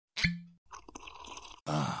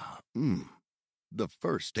The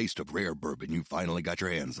first taste of rare bourbon you finally got your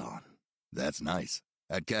hands on. That's nice.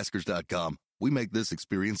 At Caskers.com, we make this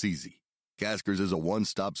experience easy. Caskers is a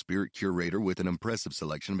one-stop spirit curator with an impressive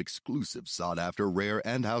selection of exclusive, sought-after, rare,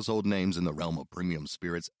 and household names in the realm of premium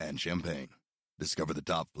spirits and champagne. Discover the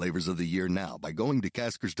top flavors of the year now by going to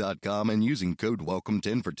Caskers.com and using code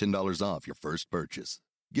WELCOME10 for $10 off your first purchase.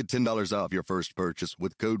 Get $10 off your first purchase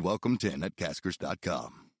with code WELCOME10 at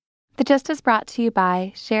Caskers.com. The Gist is brought to you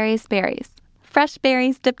by Sherry's Berries. Fresh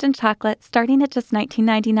berries dipped in chocolate starting at just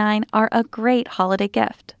 $19.99 are a great holiday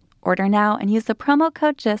gift. Order now and use the promo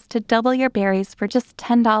code GIST to double your berries for just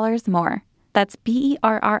 $10 more. That's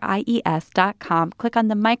BERRIES.com. Click on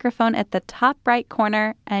the microphone at the top right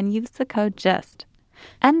corner and use the code GIST.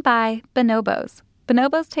 And by Bonobos.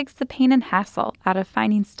 Bonobos takes the pain and hassle out of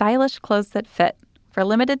finding stylish clothes that fit. For a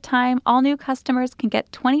limited time, all new customers can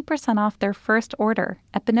get 20% off their first order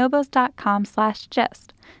at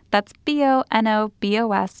bonobos.com/gist. That's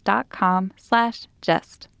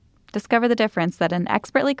BONOBOS.com/gist. Discover the difference that an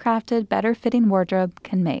expertly crafted, better-fitting wardrobe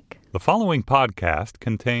can make. The following podcast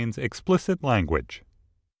contains explicit language.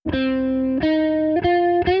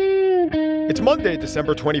 It's Monday,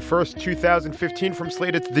 December 21st, 2015. From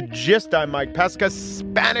Slate, it's The Gist. I'm Mike Pesca.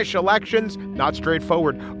 Spanish elections, not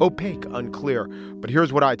straightforward, opaque, unclear. But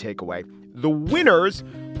here's what I take away. The winners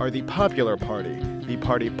are the Popular Party, the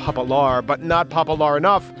Party Popular, but not popular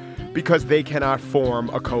enough because they cannot form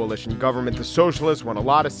a coalition government. The socialists won a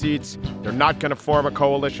lot of seats. They're not going to form a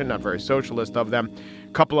coalition, not very socialist of them.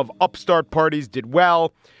 A couple of upstart parties did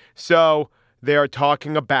well. So they are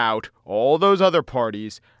talking about all those other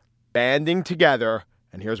parties banding together,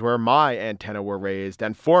 and here's where my antenna were raised,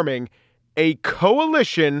 and forming a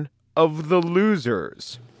coalition of the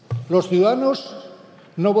losers. Los ciudadanos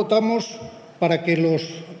no votamos para que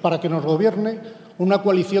nos gobierne una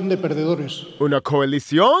coalición de perdedores. Una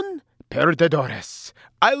coalición perdedores.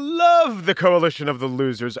 I love the coalition of the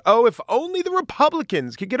losers. Oh, if only the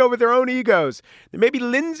Republicans could get over their own egos. Then maybe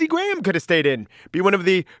Lindsey Graham could have stayed in, be one of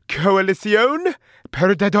the coalición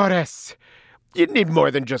perdedores. You'd need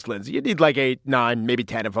more than just Lindsey. You'd need like 8, 9, maybe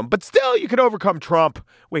 10 of them. But still, you could overcome Trump.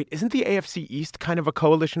 Wait, isn't the AFC East kind of a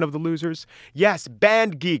coalition of the losers? Yes,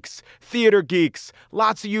 band geeks, theater geeks,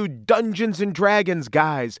 lots of you Dungeons and Dragons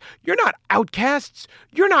guys. You're not outcasts.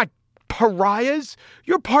 You're not pariahs.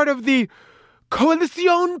 You're part of the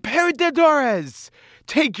Coalición Perdedores.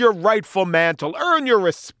 Take your rightful mantle, earn your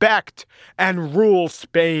respect, and rule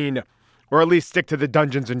Spain. Or at least stick to the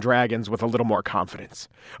Dungeons and Dragons with a little more confidence.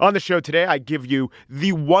 On the show today, I give you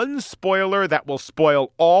the one spoiler that will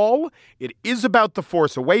spoil all. It is about The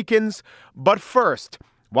Force Awakens. But first,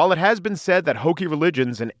 while it has been said that hokey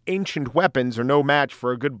religions and ancient weapons are no match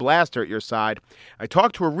for a good blaster at your side, I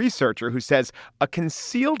talked to a researcher who says a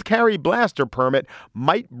concealed carry blaster permit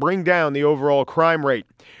might bring down the overall crime rate.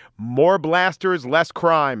 More blasters, less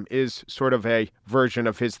crime is sort of a version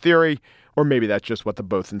of his theory. Or maybe that's just what the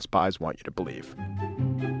Bothan spies want you to believe.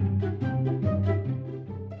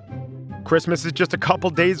 Christmas is just a couple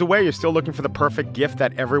days away. You're still looking for the perfect gift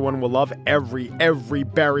that everyone will love. Every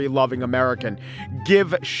berry-loving American.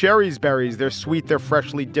 Give Sherry's Berries. They're sweet. They're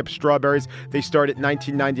freshly dipped strawberries. They start at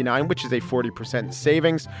 $19.99, which is a 40%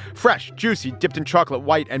 savings. Fresh, juicy, dipped in chocolate,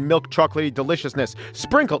 white, and milk chocolatey deliciousness.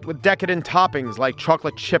 Sprinkled with decadent toppings like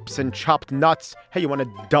chocolate chips and chopped nuts. Hey, you want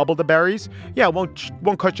to double the berries? Yeah, it won't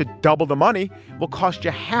cost you double the money. It will cost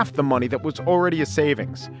you half the money that was already a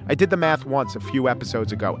savings. I did the math once a few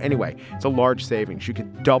episodes ago. Anyway, it's a large savings. You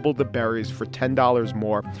could double the berries for $10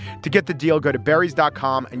 more. To get the deal, go to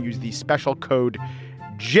berries.com and use the special code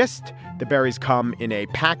GIST. The berries come in a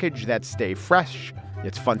package that stay fresh.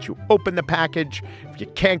 It's fun to open the package. If you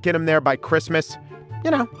can't get them there by Christmas,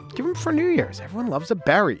 give them for New Year's. Everyone loves a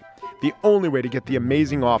berry. The only way to get the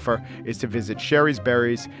amazing offer is to visit Sherry's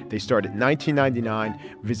Berries. They start at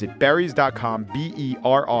 $19.99. Visit berries.com, BERRIES.com.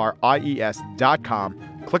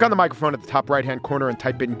 Click on the microphone at the top right-hand corner and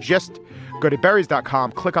type in GIST. Go to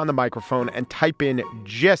berries.com, click on the microphone, and type in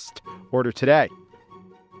GIST. Order today.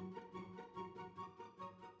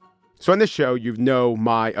 So on this show, you know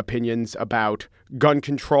my opinions about gun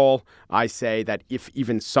control. I say that if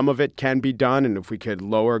even some of it can be done, and if we could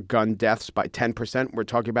lower gun deaths by 10%, we're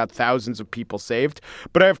talking about thousands of people saved.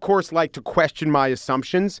 But I, of course, like to question my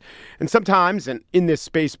assumptions. And sometimes, and in this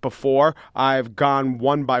space before, I've gone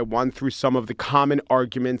one by one through some of the common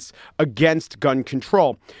arguments against gun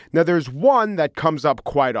control. Now, there's one that comes up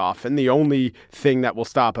quite often. The only thing that will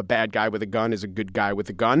stop a bad guy with a gun is a good guy with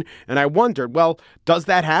a gun. And I wondered, well, does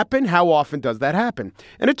that happen? How often does that happen?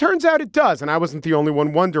 And it turns out it does. And I wasn't wasn't the only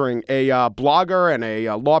one wondering. A blogger and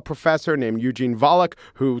a law professor named Eugene Volokh,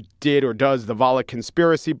 who did or does the Volokh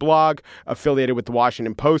Conspiracy blog, affiliated with the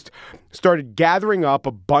Washington Post, started gathering up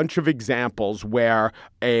a bunch of examples where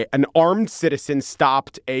an armed citizen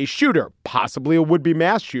stopped a shooter, possibly a would-be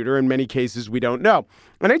mass shooter. In many cases, we don't know.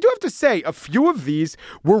 And I do have to say, a few of these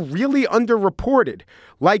were really underreported,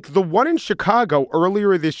 like the one in Chicago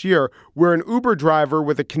earlier this year, where an Uber driver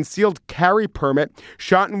with a concealed carry permit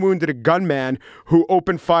shot and wounded a gunman who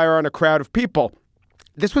opened fire on a crowd of people.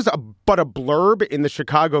 This was but a blurb in the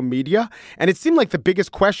Chicago media, and it seemed like the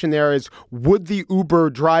biggest question there is, would the Uber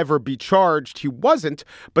driver be charged? He wasn't,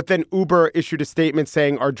 but then Uber issued a statement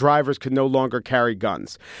saying our drivers could no longer carry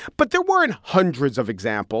guns. But there weren't hundreds of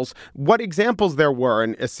examples. What examples there were,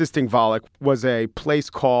 in assisting Volokh, was a place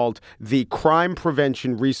called the Crime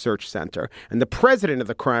Prevention Research Center. And the president of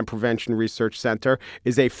the Crime Prevention Research Center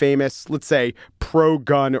is a famous, let's say,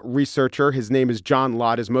 pro-gun researcher. His name is John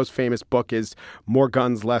Lott. His most famous book is More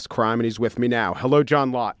Guns, Less Crime, and he's with me now. Hello,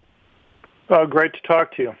 John Lott. Great to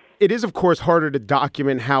talk to you. It is, of course, harder to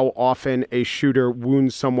document how often a shooter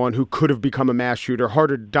wounds someone who could have become a mass shooter.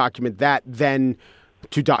 Harder to document that than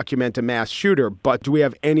to document a mass shooter. But do we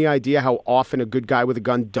have any idea how often a good guy with a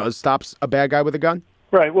gun does stop a bad guy with a gun?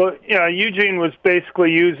 Right. Well, yeah, Eugene was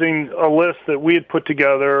basically using a list that we had put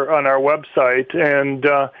together on our website, and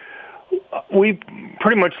we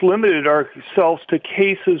pretty much limited ourselves to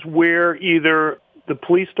cases where either the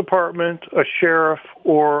police department, a sheriff,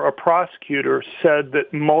 or a prosecutor said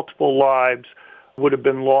that multiple lives would have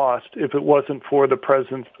been lost if it wasn't for the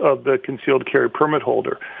presence of the concealed carry permit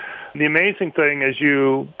holder. The amazing thing, as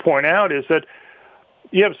you point out, is that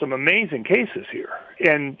you have some amazing cases here,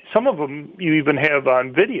 and some of them you even have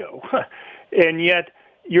on video, and yet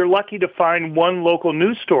you're lucky to find one local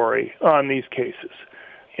news story on these cases.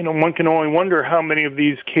 You know, one can only wonder how many of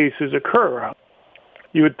these cases occur.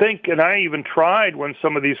 You would think, and I even tried when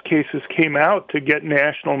some of these cases came out to get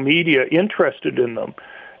national media interested in them.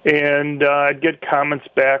 And I'd get comments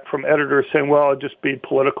back from editors saying, well, it'd just be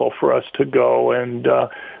political for us to go and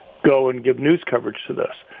give news coverage to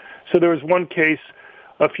this. So there was one case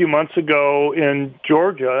a few months ago in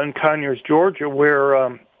Georgia, in Conyers, Georgia, where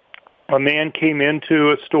a man came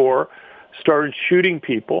into a store, started shooting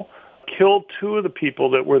people, killed two of the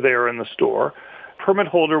people that were there in the store. Permit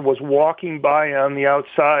holder was walking by on the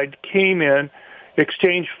outside, came in,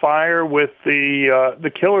 exchanged fire with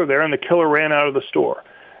the killer there, and the killer ran out of the store.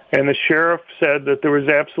 And the sheriff said that there was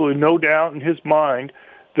absolutely no doubt in his mind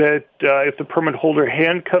that if the permit holder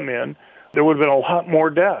hadn't come in, there would have been a lot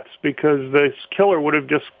more deaths because this killer would have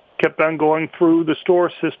just kept on going through the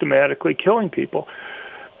store systematically killing people.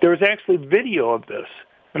 There was actually video of this.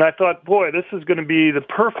 And I thought, boy, this is going to be the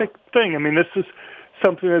perfect thing. I mean, this is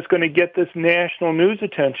something that's going to get this national news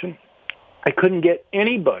attention. I couldn't get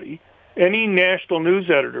anybody, any national news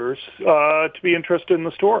editors, to be interested in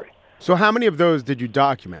the story. So how many of those did you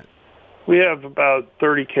document? We have about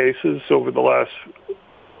 30 cases over the last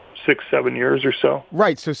 6-7 years or so.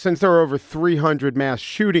 Right. So since there are over 300 mass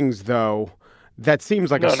shootings, though, that seems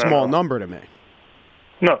like a small number to me.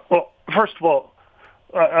 No. Well, first of all,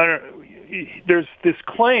 there's this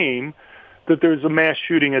claim that there's a mass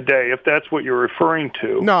shooting a day, if that's what you're referring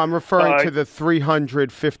to. No, I'm referring to the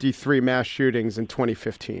 353 mass shootings in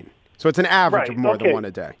 2015. So it's an average of more than one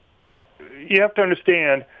a day. You have to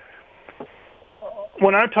understand,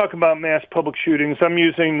 when I talk about mass public shootings, I'm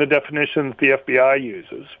using the definition that the FBI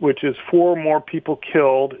uses, which is 4 or more people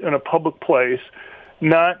killed in a public place,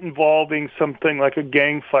 not involving something like a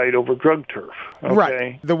gang fight over drug turf. Okay?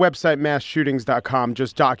 Right. The website massshootings.com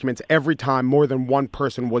just documents every time more than one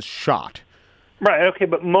person was shot. Right, okay,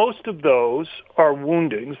 but most of those are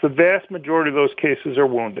woundings. The vast majority of those cases are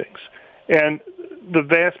woundings. And the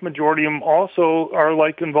vast majority of them also are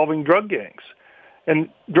like involving drug gangs. And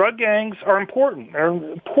drug gangs are important. They're an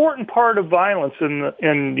important part of violence in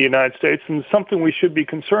the United States and something we should be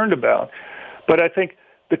concerned about. But I think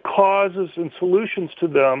the causes and solutions to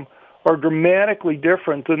them are dramatically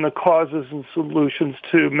different than the causes and solutions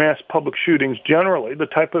to mass public shootings generally, the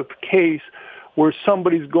type of case where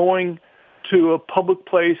somebody's going to a public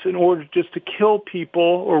place in order just to kill people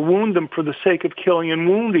or wound them for the sake of killing and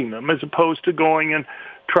wounding them, as opposed to going and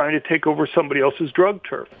trying to take over somebody else's drug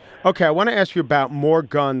turf. Okay, I want to ask you about More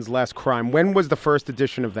Guns, Less Crime. When was the first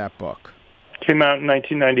edition of that book? Came out in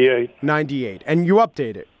 1998. 98. And you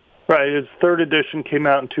update it? Right. Its third edition came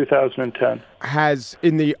out in 2010. Has,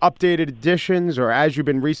 in the updated editions, or as you've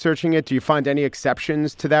been researching it, do you find any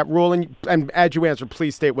exceptions to that rule? And as you answer,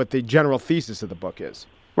 please state what the general thesis of the book is.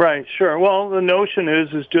 Right, sure. Well, the notion is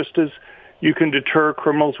just as you can deter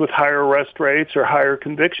criminals with higher arrest rates or higher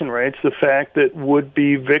conviction rates. The fact that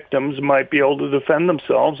would-be victims might be able to defend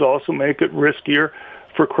themselves also make it riskier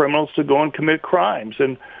for criminals to go and commit crimes.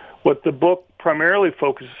 And what the book primarily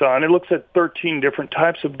focuses on, it looks at 13 different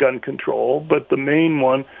types of gun control, but the main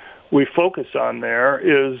one we focus on there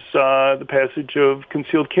is the passage of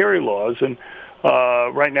concealed carry laws. And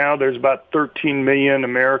right now there's about 13 million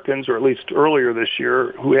Americans, or at least earlier this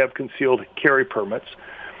year, who have concealed carry permits.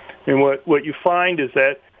 And what you find is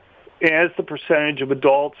that as the percentage of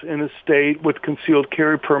adults in a state with concealed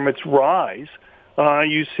carry permits rise,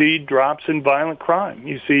 you see drops in violent crime.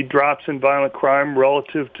 You see drops in violent crime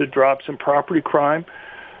relative to drops in property crime.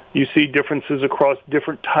 You see differences across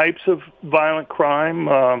different types of violent crime.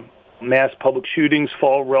 Mass public shootings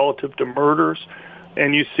fall relative to murders.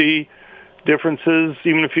 And you see differences,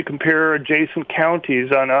 even if you compare adjacent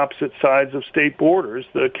counties on opposite sides of state borders.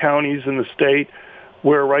 The counties in the state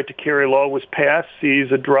where a right-to-carry law was passed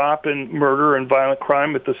sees a drop in murder and violent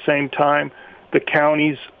crime. At the same time, the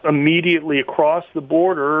counties immediately across the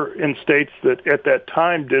border in states that at that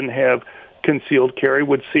time didn't have concealed carry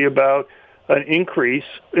would see about an increase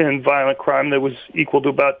in violent crime that was equal to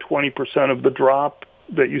about 20% of the drop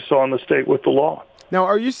that you saw in the state with the law. Now,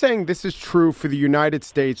 are you saying this is true for the United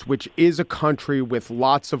States, which is a country with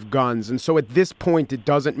lots of guns, and so at this point it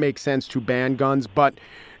doesn't make sense to ban guns, but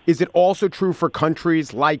is it also true for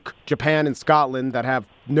countries like Japan and Scotland that have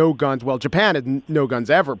no guns? Well, Japan had no guns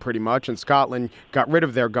ever, pretty much, and Scotland got rid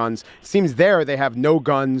of their guns. It seems there they have no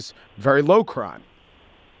guns, very low crime.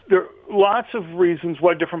 There are lots of reasons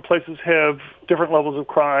why different places have different levels of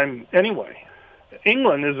crime anyway.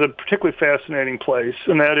 England is a particularly fascinating place,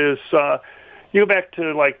 and that is, you go back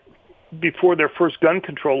to like before their first gun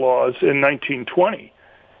control laws in 1920,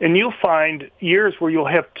 and you'll find years where you'll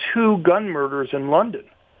have 2 gun murders in London.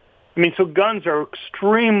 I mean, so guns are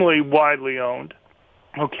extremely widely owned,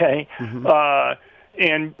 okay,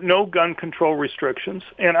 and no gun control restrictions.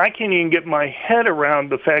 And I can't even get my head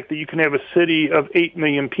around the fact that you can have a city of 8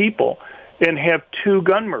 million people and have 2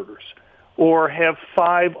 gun murders or have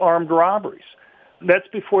 5 armed robberies. That's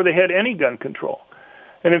before they had any gun control.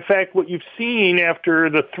 And in fact, what you've seen after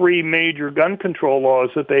the 3 major gun control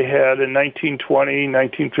laws that they had in 1920,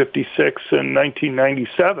 1956, and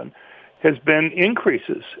 1997 has been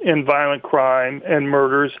increases in violent crime and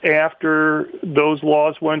murders after those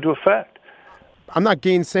laws went into effect. I'm not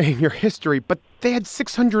gainsaying your history, but they had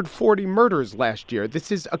 640 murders last year.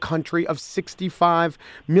 This is a country of 65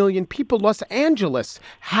 million people. Los Angeles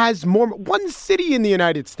has more. One city in the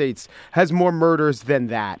United States has more murders than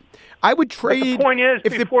that. I would trade. But the point is,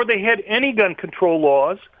 before they had any gun control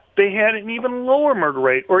laws, they had an even lower murder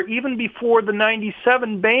rate. Or even before the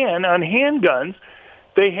 97 ban on handguns,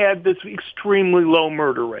 they had this extremely low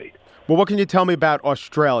murder rate. Well, what can you tell me about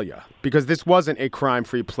Australia? Because this wasn't a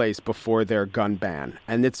crime-free place before their gun ban.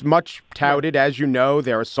 And it's much touted, as you know,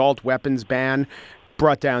 their assault weapons ban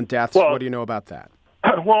brought down deaths. Well, what do you know about that?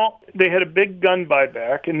 Well, they had a big gun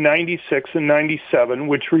buyback in 96 and 97,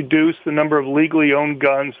 which reduced the number of legally owned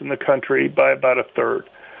guns in the country by about a third.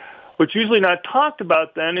 What's usually not talked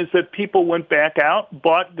about then is that people went back out,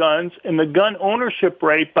 bought guns, and the gun ownership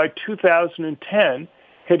rate by 2010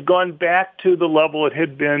 had gone back to the level it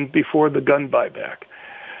had been before the gun buyback.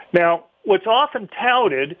 Now, what's often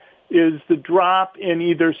touted is the drop in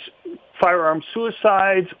either firearm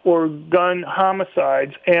suicides or gun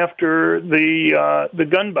homicides after the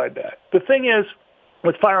gun buyback. The thing is,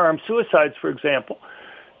 with firearm suicides, for example,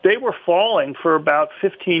 they were falling for about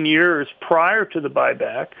 15 years prior to the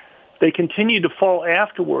buyback. They continued to fall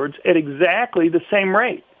afterwards at exactly the same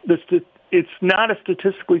rate. It's not a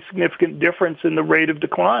statistically significant difference in the rate of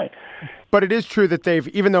decline. But it is true that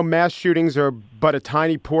even though mass shootings are but a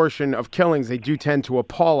tiny portion of killings, they do tend to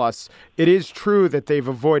appall us. It is true that they've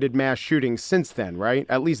avoided mass shootings since then, right?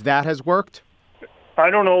 At least that has worked?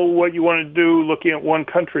 I don't know what you want to do looking at one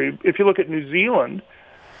country. If you look at New Zealand,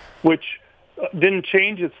 which didn't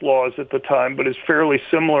change its laws at the time, but is fairly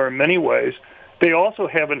similar in many ways, they also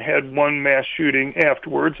haven't had one mass shooting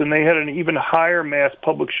afterwards, and they had an even higher mass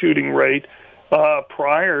public shooting rate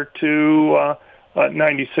prior to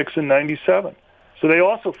 96 and 97. So they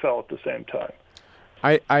also fell at the same time.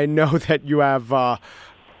 I know that you have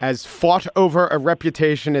as fought over a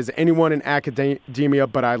reputation as anyone in academia,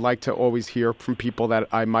 but I like to always hear from people that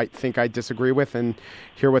I might think I disagree with and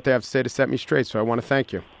hear what they have to say to set me straight. So I want to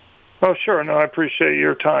thank you. Oh, sure. No, I appreciate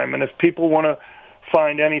your time. And if people want to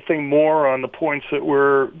find anything more on the points that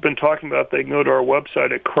we've been talking about, they can go to our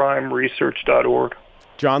website at crimeresearch.org.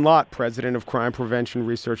 John Lott, president of Crime Prevention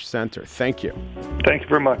Research Center. Thank you. Thank you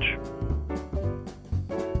very much.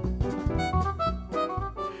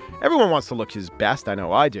 Everyone wants to look his best, I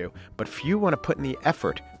know I do, but few want to put in the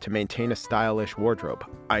effort to maintain a stylish wardrobe.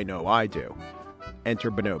 I know I do.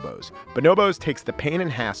 Enter Bonobos. Bonobos takes the pain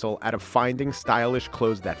and hassle out of finding stylish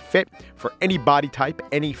clothes that fit for any body type,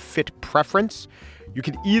 any fit preference. You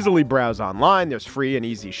can easily browse online. There's free and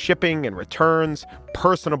easy shipping and returns,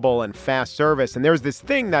 personable and fast service. And there's this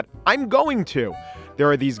thing that I'm going to.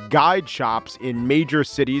 There are these guide shops in major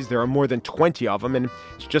cities. There are more than 20 of them, and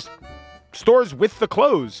it's just stores with the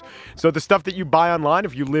clothes. So the stuff that you buy online,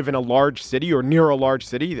 if you live in a large city or near a large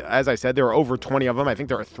city, as I said, there are over 20 of them. I think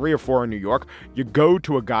there are 3 or 4 in New York. You go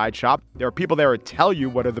to a guide shop. There are people there who tell you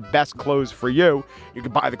what are the best clothes for you. You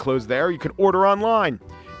can buy the clothes there. You can order online.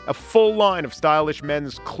 A full line of stylish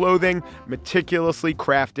men's clothing, meticulously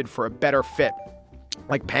crafted for a better fit.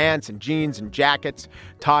 Like pants and jeans and jackets,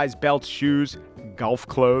 ties, belts, shoes, golf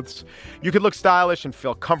clothes. You could look stylish and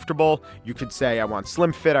feel comfortable. You could say, I want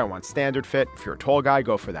slim fit, I want standard fit. If you're a tall guy,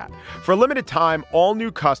 go for that. For a limited time, all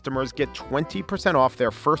new customers get 20% off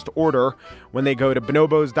their first order when they go to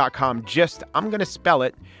bonobos.com. I'm going to spell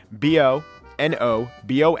it,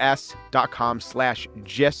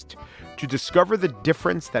 bonobos.com/gist, to discover the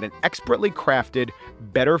difference that an expertly crafted,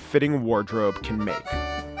 better fitting wardrobe can make.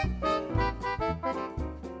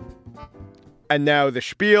 And now the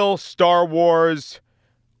spiel, Star Wars,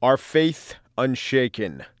 Our Faith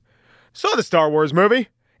Unshaken. Saw the Star Wars movie,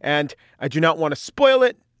 and I do not want to spoil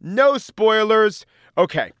it. No spoilers.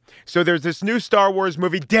 Okay, so there's this new Star Wars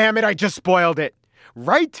movie. Damn it, I just spoiled it.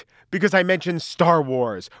 Right? Because I mentioned Star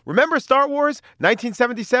Wars. Remember Star Wars?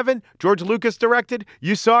 1977? George Lucas directed?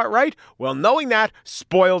 You saw it, right? Well, knowing that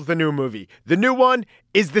spoils the new movie. The new one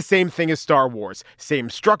is the same thing as Star Wars. Same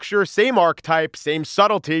structure, same archetype, same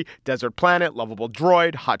subtlety. Desert planet, lovable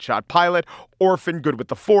droid, hotshot pilot, orphan, good with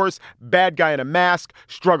the Force, bad guy in a mask,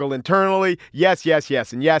 struggle internally. Yes, yes,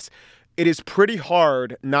 yes, and yes. It is pretty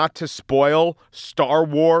hard not to spoil Star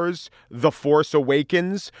Wars The Force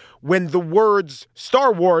Awakens when the words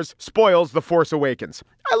Star Wars spoils The Force Awakens.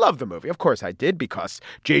 I love the movie. Of course I did, because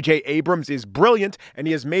J.J. Abrams is brilliant and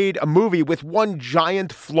he has made a movie with one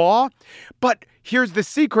giant flaw. But here's the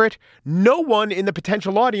secret. No one in the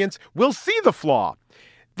potential audience will see the flaw.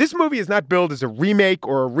 This movie is not billed as a remake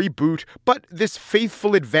or a reboot, but this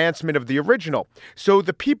faithful advancement of the original. So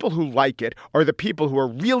the people who like it are the people who are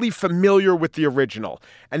really familiar with the original,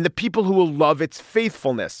 and the people who will love its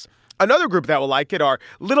faithfulness. Another group that will like it are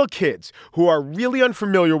little kids who are really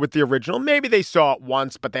unfamiliar with the original. Maybe they saw it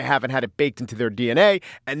once, but they haven't had it baked into their DNA,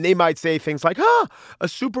 and they might say things like, a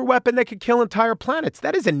super weapon that could kill entire planets.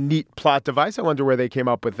 That is a neat plot device. I wonder where they came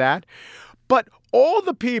up with that. But all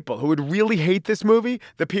the people who would really hate this movie,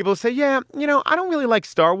 the people who say, I don't really like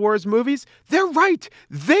Star Wars movies, they're right.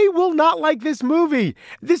 They will not like this movie.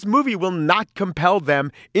 This movie will not compel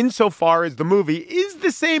them insofar as the movie is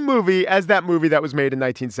the same movie as that movie that was made in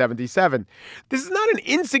 1977. This is not an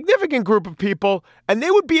insignificant group of people, and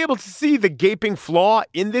they would be able to see the gaping flaw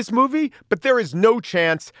in this movie, but there is no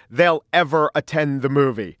chance they'll ever attend the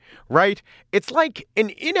movie, right? It's like an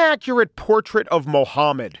inaccurate portrait of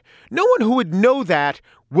Muhammad. No one who would know that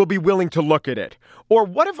will be willing to look at it. Or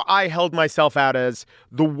what if I held myself out as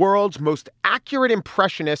the world's most accurate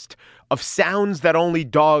impressionist of sounds that only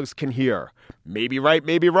dogs can hear? Maybe right,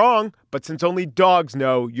 maybe wrong, but since only dogs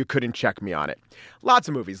know, you couldn't check me on it. Lots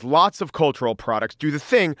of movies, lots of cultural products do the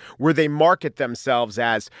thing where they market themselves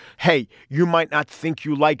as, hey, you might not think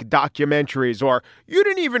you like documentaries, or you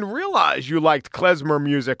didn't even realize you liked klezmer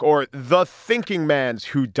music, or The Thinking Man's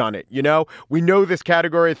Whodunit. You know, we know this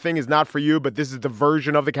category of thing is not for you, but this is the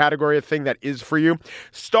version of the category of thing that is for you.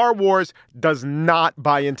 Star Wars does not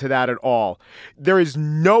buy into that at all. There is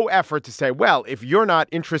no effort to say, well, if you're not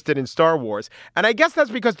interested in Star Wars, and I guess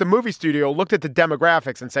that's because the movie studio looked at the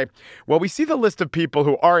demographics and say, well, we see the list of people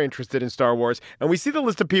who are interested in Star Wars, and we see the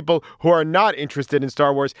list of people who are not interested in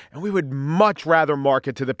Star Wars, and we would much rather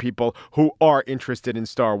market to the people who are interested in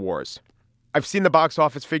Star Wars. I've seen the box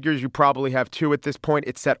office figures. You probably have too at this point.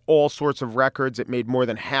 It set all sorts of records. It made more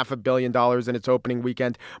than $500 million in its opening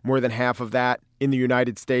weekend, more than half of that in the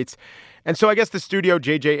United States. And so I guess the studio,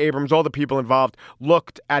 J.J. Abrams, all the people involved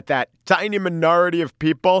looked at that tiny minority of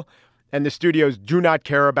people, and the studios do not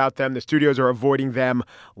care about them. The studios are avoiding them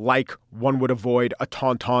like one would avoid a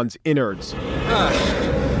tauntaun's innards.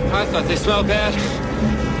 I thought they smelled bad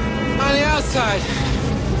on the outside.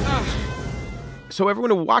 So everyone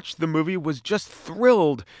who watched the movie was just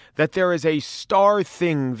thrilled that there is a star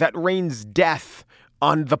thing that rains death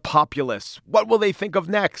on the populace. What will they think of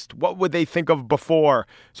next? What would they think of before?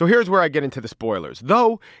 So here's where I get into the spoilers.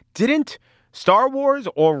 Though, didn't Star Wars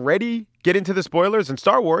already get into the spoilers? In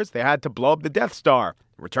Star Wars, they had to blow up the Death Star,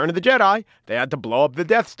 Return of the Jedi, they had to blow up the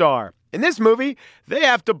Death Star. In this movie, they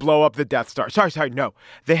have to blow up the Death Star. No.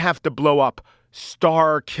 They have to blow up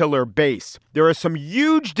Star Killer Base. There are some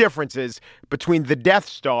huge differences between the Death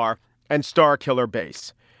Star and Star Killer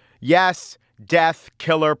Base. Yes, death,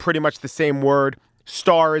 killer, pretty much the same word.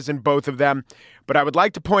 Star is in both of them. But I would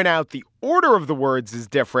like to point out the order of the words is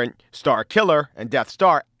different. Star Killer and Death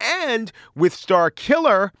Star. And with Star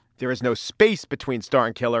Killer, there is no space between Star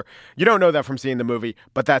and Killer. You don't know that from seeing the movie,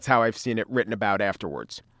 but that's how I've seen it written about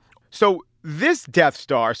afterwards. So this Death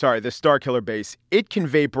Star, this Star Killer Base, it can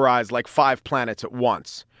vaporize like 5 planets at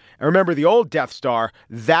once. And remember, the old Death Star,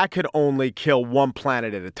 that could only kill 1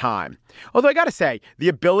 planet at a time. Although I gotta say, the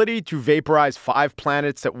ability to vaporize 5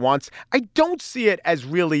 planets at once, I don't see it as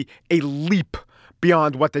really a leap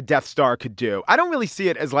beyond what the Death Star could do. I don't really see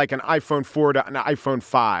it as like an iPhone 4 to an iPhone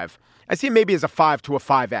 5. I see it maybe as a 5 to a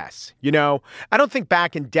 5S, you know? I don't think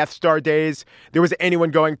back in Death Star days, there was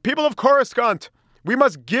anyone going, "People of Coruscant, we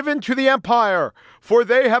must give in to the Empire, for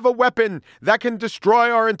they have a weapon that can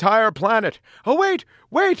destroy our entire planet." Oh,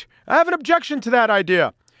 wait, I have an objection to that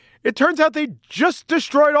idea. It turns out they just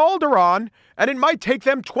destroyed Alderaan, and it might take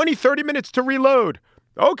them 20, 30 minutes to reload.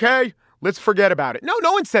 Okay, let's forget about it. No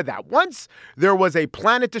one said that. Once there was a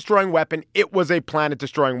planet-destroying weapon, it was a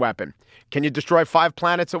planet-destroying weapon. Can you destroy 5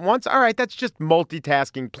 planets at once? All right, that's just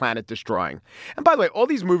multitasking planet-destroying. And by the way, all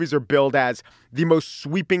these movies are billed as the most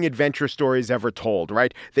sweeping adventure stories ever told,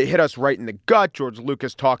 right? They hit us right in the gut. George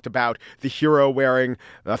Lucas talked about the hero wearing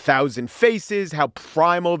 1,000 faces, how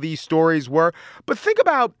primal these stories were. But think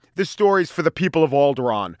about the stories for the people of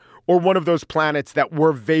Alderaan, or one of those planets that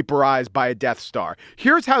were vaporized by a Death Star.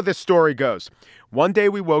 Here's how this story goes. One day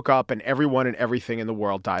we woke up and everyone and everything in the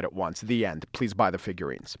world died at once. The end. Please buy the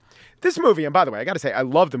figurines. This movie, and by the way, I got to say, I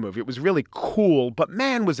love the movie. It was really cool, but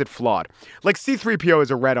man, was it flawed. Like C-3PO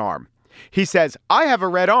has a red arm. He says, "I have a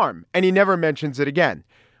red arm," and he never mentions it again.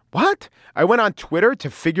 What? I went on Twitter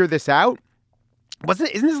to figure this out.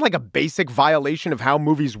 Isn't this like a basic violation of how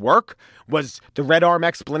movies work? Was the red arm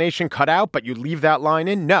explanation cut out, but you leave that line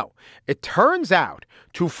in? No. It turns out,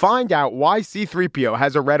 to find out why C-3PO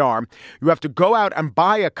has a red arm, you have to go out and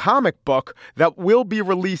buy a comic book that will be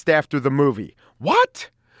released after the movie.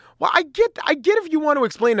 What? Well, I get if you want to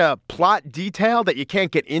explain a plot detail that you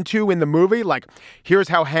can't get into in the movie, like here's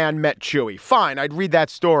how Han met Chewie. Fine, I'd read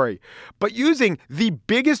that story. But using the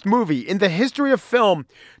biggest movie in the history of film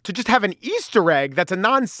to just have an Easter egg that's a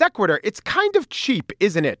non sequitur, it's kind of cheap,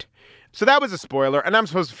 isn't it? So that was a spoiler, and I'm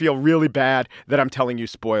supposed to feel really bad that I'm telling you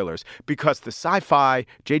spoilers, because the sci-fi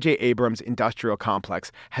J.J. Abrams industrial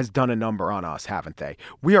complex has done a number on us, haven't they?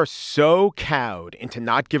 We are so cowed into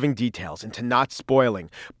not giving details, into not spoiling.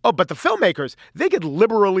 Oh, but the filmmakers, they could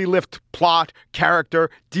liberally lift plot, character,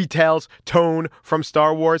 details, tone from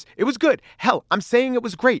Star Wars. It was good. Hell, I'm saying it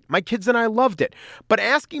was great. My kids and I loved it. But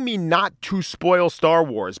asking me not to spoil Star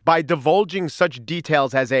Wars by divulging such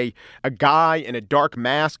details as a guy in a dark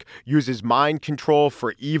mask uses mind control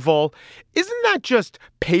for evil, isn't that just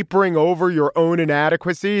papering over your own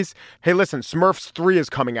inadequacies? Hey, listen, Smurfs 3 is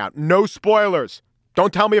coming out. No spoilers.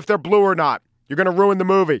 Don't tell me if they're blue or not. You're going to ruin the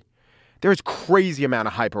movie. There's crazy amount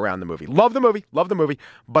of hype around the movie. Love the movie,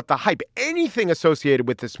 but the hype, anything associated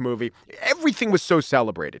with this movie, everything was so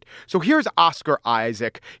celebrated. So here's Oscar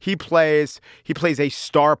Isaac. He plays a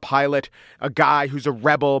star pilot, a guy who's a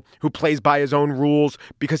rebel, who plays by his own rules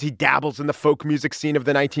because he dabbles in the folk music scene of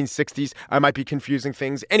the 1960s. I might be confusing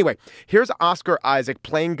things. Anyway, here's Oscar Isaac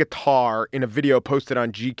playing guitar in a video posted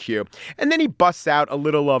on GQ. And then he busts out a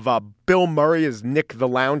little of Bill Murray as Nick the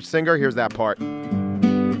Lounge Singer. Here's that part.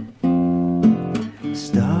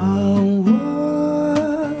 Star Wars,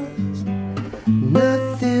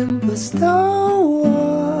 nothing but Star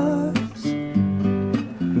Wars.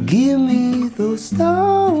 Give me those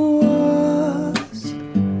Star Wars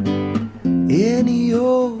any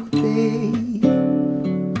old day.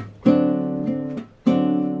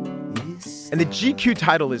 And the GQ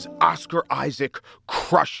title is Oscar Isaac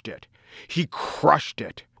Crushed It. He crushed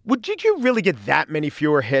it. Would GQ really get that many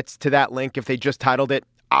fewer hits to that link if they just titled it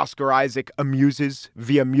Oscar Isaac Amuses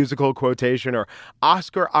via musical quotation, or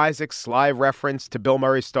Oscar Isaac's sly reference to Bill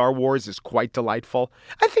Murray's Star Wars is quite delightful?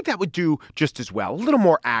 I think that would do just as well, a little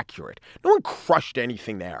more accurate. No one crushed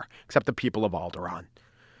anything there except the people of Alderaan.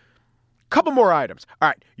 Couple more items. All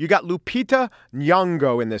right, you got Lupita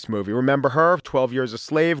Nyong'o in this movie. Remember her? 12 Years a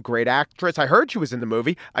Slave, great actress. I heard she was in the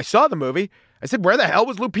movie. I saw the movie. I said, where the hell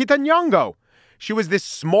was Lupita Nyong'o? She was this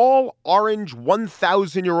small, orange,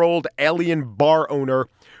 1,000-year-old alien bar owner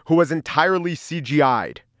who was entirely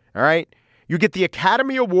CGI'd, all right? You get the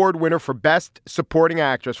Academy Award winner for Best Supporting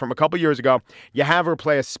Actress from a couple years ago. You have her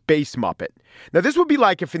play a space Muppet. Now, this would be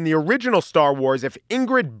like if in the original Star Wars, if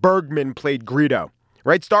Ingrid Bergman played Greedo.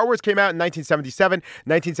 Right? Star Wars came out in 1977.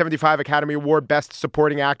 1975 Academy Award Best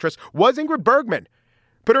Supporting Actress was Ingrid Bergman.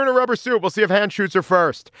 Put her in a rubber suit. We'll see if Han shoots her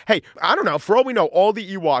first. Hey, I don't know. For all we know, all the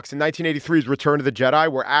Ewoks in 1983's Return of the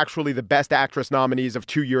Jedi were actually the Best Actress nominees of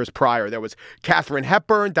 2 years prior. There was Katharine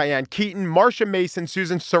Hepburn, Diane Keaton, Marcia Mason,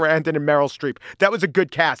 Susan Sarandon, and Meryl Streep. That was a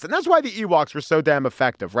good cast. And that's why the Ewoks were so damn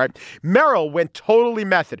effective, right? Meryl went totally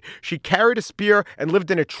method. She carried a spear and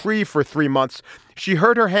lived in a tree for 3 months. She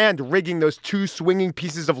hurt her hand rigging those 2 swinging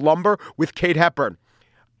pieces of lumber with Kate Hepburn.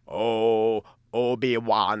 Oh,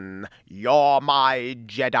 Obi-Wan, you're my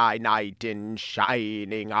Jedi Knight in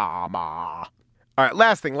shining armor. All right,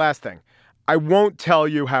 last thing. I won't tell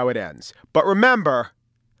you how it ends. But remember,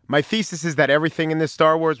 my thesis is that everything in this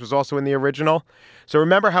Star Wars was also in the original. So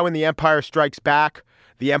remember how in The Empire Strikes Back,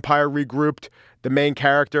 the Empire regrouped? The main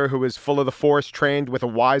character, who was full of the Force, trained with a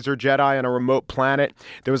wiser Jedi on a remote planet.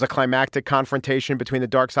 There was a climactic confrontation between the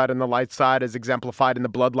dark side and the light side, as exemplified in the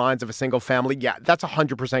bloodlines of a single family. Yeah, that's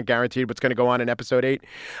 100% guaranteed what's going to go on in Episode 8.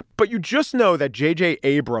 But you just know that J.J.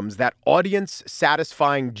 Abrams, that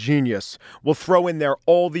audience-satisfying genius, will throw in there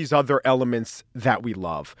all these other elements that we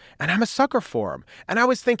love. And I'm a sucker for him. And I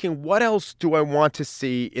was thinking, what else do I want to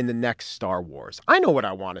see in the next Star Wars? I know what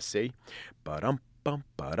I want to see. Bum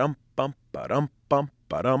ba-dum bum ba-dum bum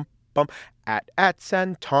ba-dum bum. At-ats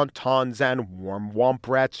and tauntauns and warm womp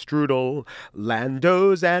rat strudel,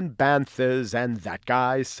 Landos and banthas and that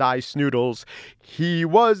guy Cy Snoodles. He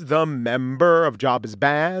was the member of Jabba's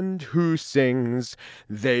band who sings.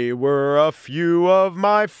 They were a few of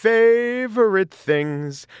my favorite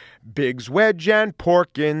things. Biggs, Wedge, and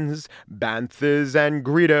Porkins, Banthas and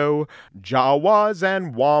Greedo, Jawas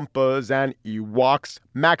and Wampas and Ewoks,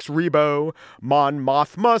 Max Rebo, Mon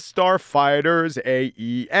Mothma starfighters,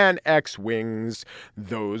 AE and X-Wings.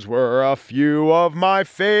 Those were a few of my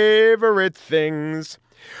favorite things.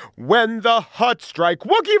 When the Hutt strike,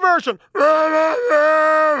 Wookiee version.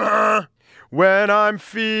 When I'm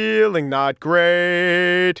feeling not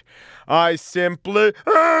great, I simply...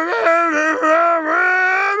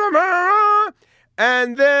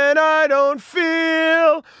 and then I don't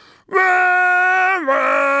feel...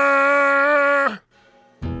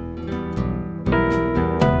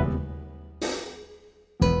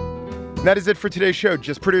 That is it for today's show.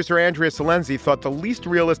 Just producer Andrea Salenzi thought the least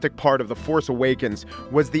realistic part of The Force Awakens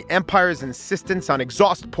was the Empire's insistence on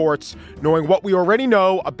exhaust ports, knowing what we already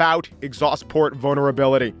know about exhaust port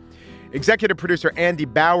vulnerability. Executive producer Andy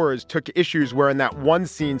Bowers took issues where in that one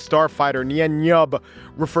scene starfighter Nien Nunb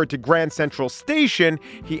referred to Grand Central Station.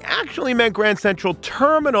 He actually meant Grand Central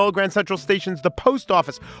Terminal. Grand Central Station's the post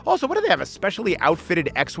office. Also, what do they have? A specially outfitted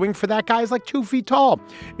X-Wing for that guy? He's like 2 feet tall.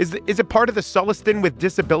 Is it part of the Sulliston with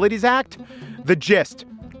Disabilities Act? The gist.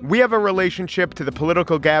 We have a relationship to the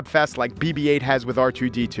political gabfest like BB-8 has with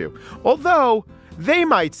R2-D2. Although, they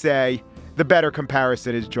might say the better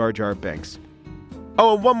comparison is Jar Jar Binks.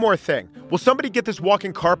 Oh, and one more thing. Will somebody get this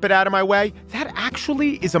walking carpet out of my way? That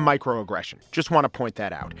actually is a microaggression. Just want to point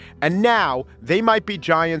that out. And now, They Might Be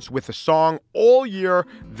Giants with a song all year.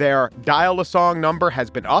 Their dial-a-song number has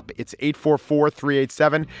been up. It's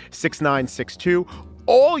 844-387-6962.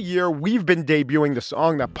 All year, we've been debuting the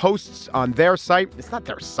song that posts on their site. It's not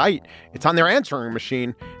their site. It's on their answering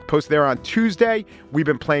machine. It posts there on Tuesday. We've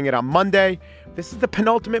been playing it on Monday. This is the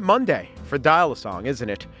penultimate Monday for Dial-a-Song, isn't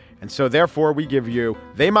it? And so, therefore, we give you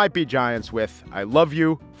They Might Be Giants with I Love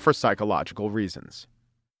You for Psychological Reasons.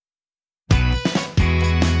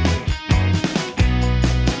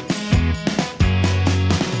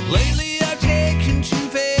 Lately I've taken to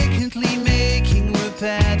vacantly making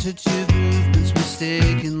repetitive movements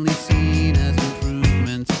mistakenly seen as